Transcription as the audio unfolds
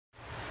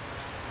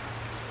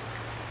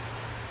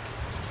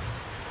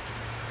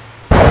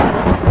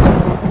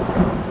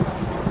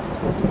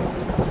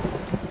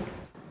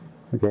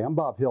Okay, I'm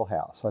Bob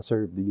Hillhouse. I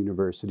serve the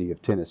University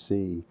of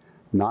Tennessee,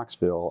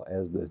 Knoxville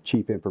as the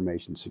Chief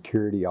Information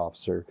Security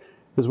Officer,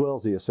 as well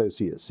as the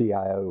Associate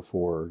CIO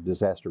for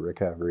Disaster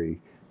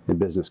Recovery and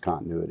Business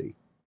Continuity.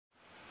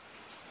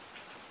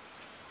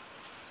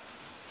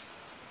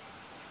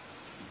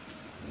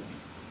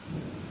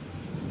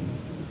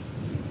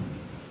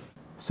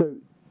 So,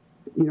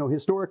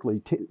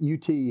 historically,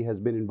 UT has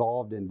been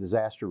involved in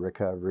disaster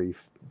recovery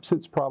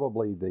since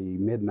probably the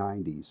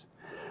mid-90s.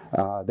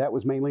 That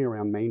was mainly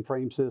around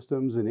mainframe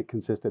systems, and it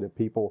consisted of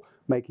people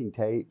making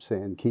tapes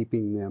and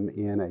keeping them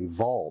in a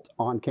vault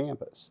on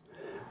campus.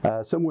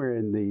 Somewhere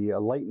in the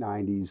late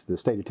 90s, the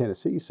state of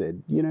Tennessee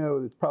said,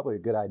 it's probably a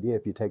good idea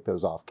if you take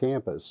those off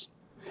campus.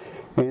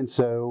 And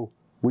so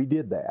we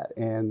did that,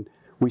 and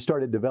we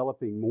started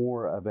developing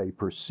more of a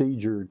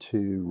procedure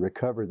to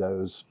recover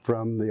those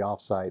from the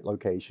offsite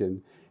location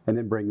and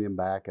then bring them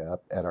back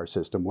up at our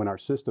system when our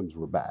systems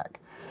were back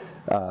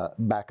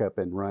up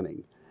and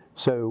running.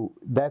 So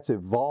that's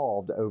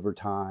evolved over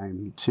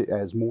time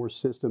as more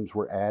systems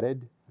were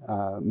added,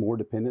 more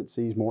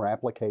dependencies, more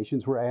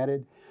applications were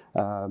added,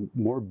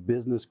 more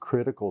business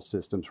critical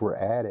systems were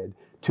added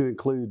to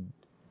include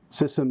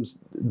systems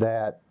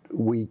that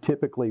we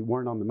typically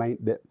weren't on the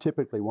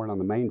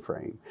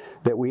mainframe,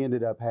 that we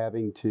ended up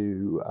having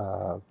to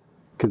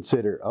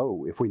consider,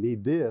 if we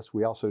need this,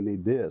 we also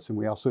need this, and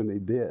we also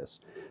need this.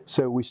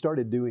 So we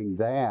started doing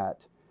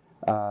that,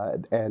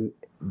 and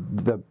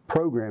the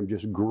program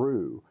just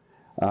grew.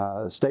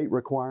 State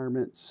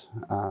requirements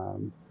are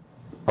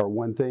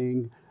one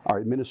thing. Our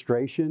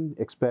administration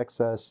expects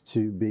us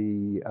to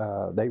be,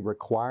 they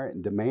require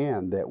and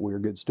demand that we're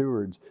good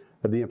stewards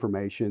of the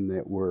information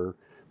that we're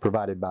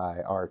provided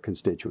by our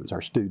constituents,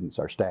 our students,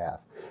 our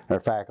staff, our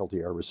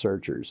faculty, our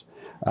researchers.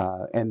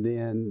 And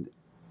then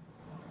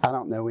I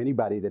don't know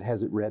anybody that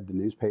hasn't read the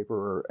newspaper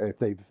or if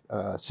they've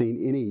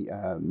seen any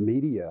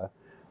media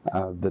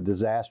of the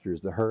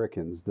disasters, the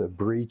hurricanes, the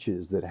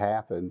breaches that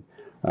happen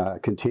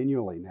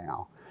continually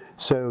now.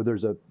 So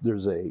there's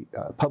a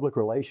public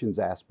relations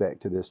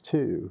aspect to this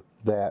too,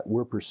 that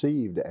we're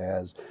perceived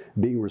as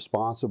being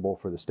responsible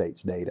for the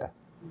state's data.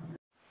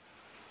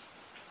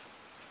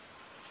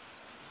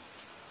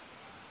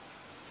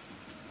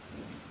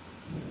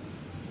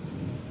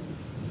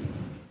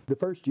 The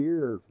first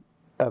year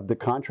of the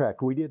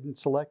contract, we didn't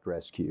select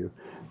rescue.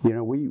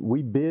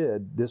 We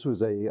bid. This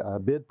was a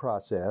bid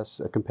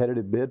process, a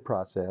competitive bid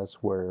process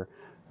where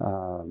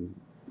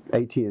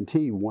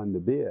AT&T won the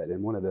bid,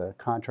 and one of the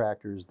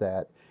contractors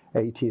that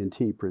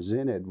AT&T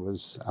presented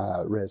was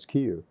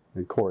rescue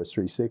and Chorus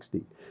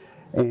 360.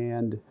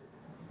 And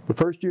the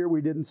first year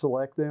we didn't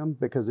select them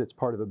because it's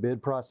part of a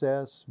bid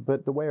process,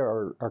 but the way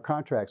our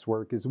contracts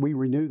work is we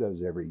renew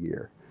those every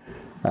year.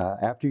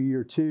 After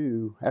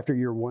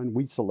year one,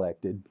 we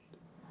selected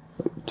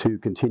to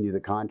continue the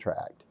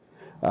contract.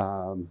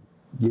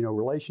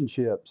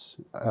 Relationships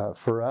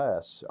for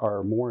us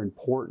are more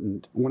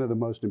important, one of the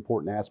most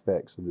important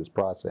aspects of this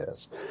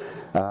process.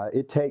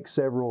 It takes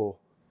several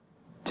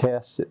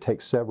tests, it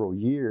takes several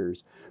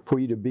years for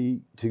you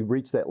to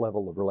reach that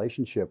level of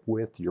relationship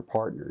with your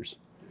partners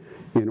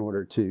in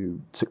order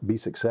to be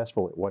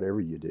successful at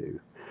whatever you do.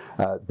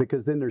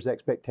 Because then there's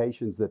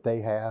expectations that they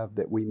have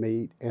that we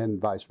meet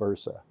and vice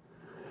versa.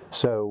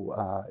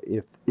 So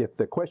if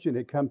the question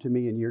had come to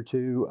me in year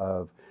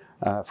two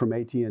from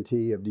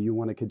AT&T of do you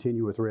want to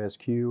continue with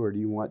rescue or do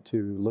you want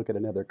to look at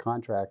another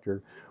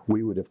contractor,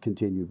 we would have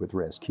continued with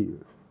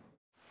rescue.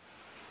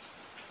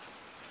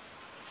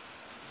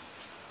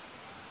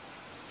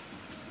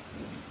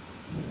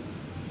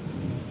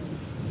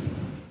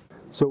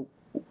 So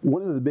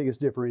one of the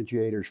biggest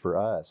differentiators for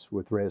us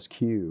with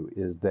rescue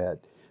is that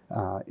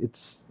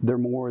they're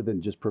more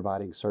than just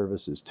providing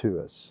services to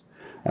us.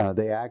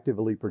 They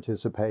actively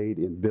participate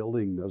in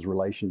building those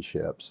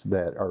relationships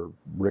that are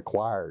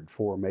required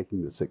for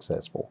making this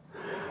successful.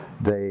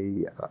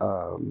 They're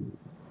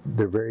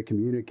very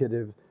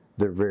communicative.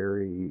 They're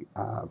very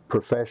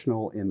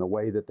professional in the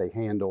way that they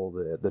handle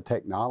the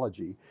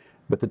technology.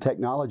 But the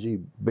technology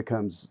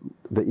becomes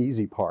the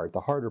easy part. The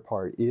harder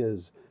part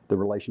is the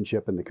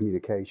relationship and the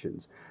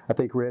communications. I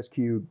think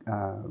rescue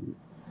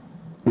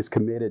is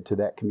committed to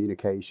that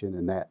communication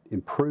and that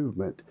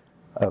improvement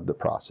of the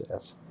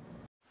process.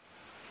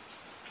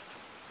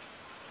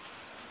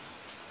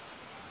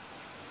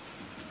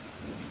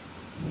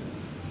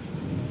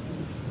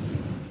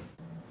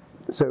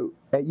 So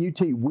at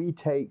UT, we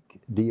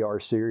take DR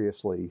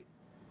seriously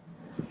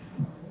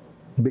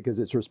because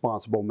it's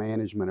responsible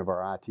management of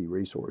our IT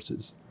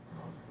resources.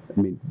 I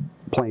mean,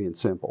 plain and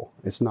simple.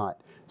 It's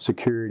not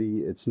security,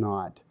 it's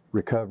not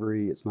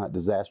recovery, it's not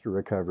disaster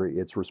recovery,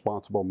 it's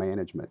responsible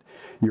management.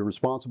 You're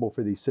responsible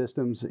for these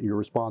systems, you're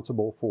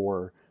responsible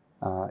for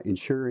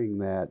ensuring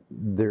that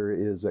there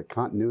is a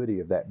continuity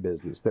of that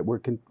business, that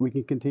we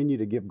can continue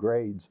to give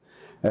grades,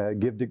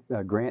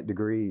 grant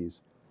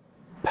degrees,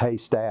 pay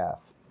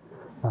staff.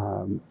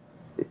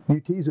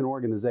 UT is an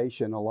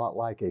organization a lot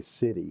like a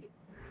city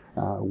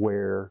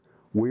where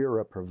we're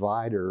a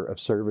provider of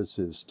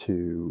services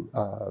to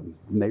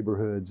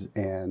neighborhoods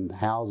and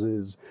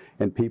houses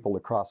and people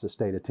across the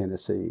state of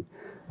Tennessee.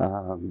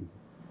 I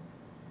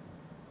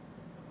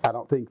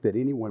don't think that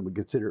anyone would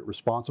consider it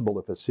responsible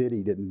if a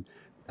city didn't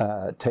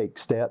take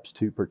steps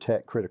to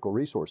protect critical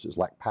resources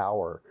like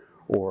power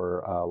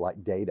or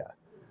like data.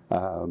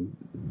 The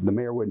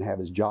mayor wouldn't have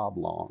his job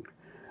long.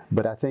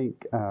 But I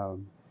think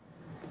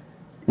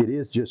it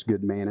is just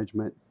good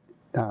management.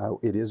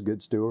 It is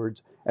good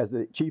stewards. As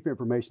the Chief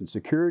Information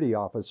Security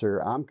Officer,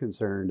 I'm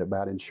concerned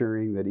about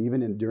ensuring that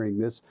even during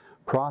this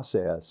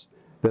process,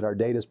 that our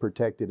data is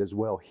protected as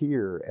well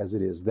here as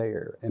it is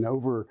there. And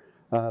over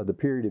the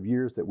period of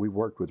years that we've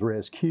worked with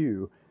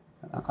ResQ,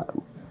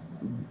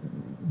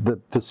 the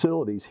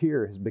facilities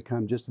here has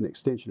become just an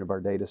extension of our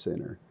data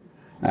center.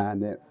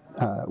 And that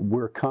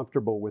we're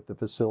comfortable with the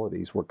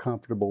facilities. We're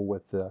comfortable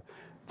with the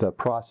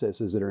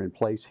processes that are in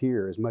place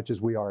here as much as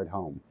we are at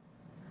home.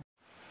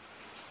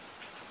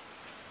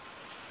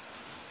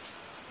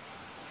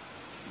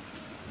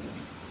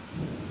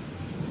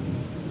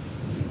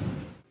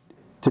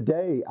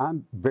 Today,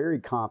 I'm very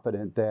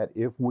confident that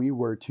if we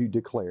were to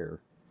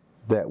declare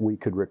that we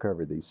could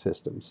recover these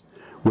systems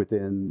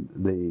within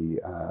the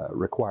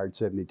required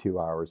 72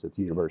 hours that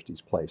the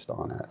university's placed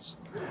on us.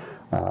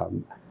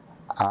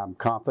 I'm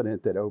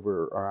confident that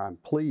I'm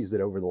pleased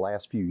that over the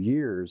last few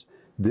years,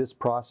 this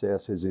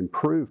process has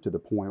improved to the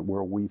point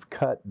where we've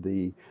cut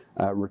the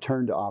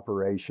return to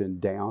operation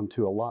down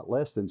to a lot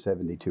less than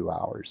 72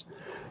 hours.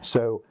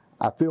 So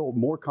I feel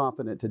more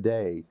confident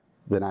today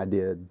than I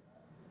did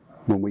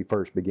when we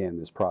first began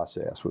this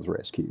process with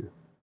ResQ.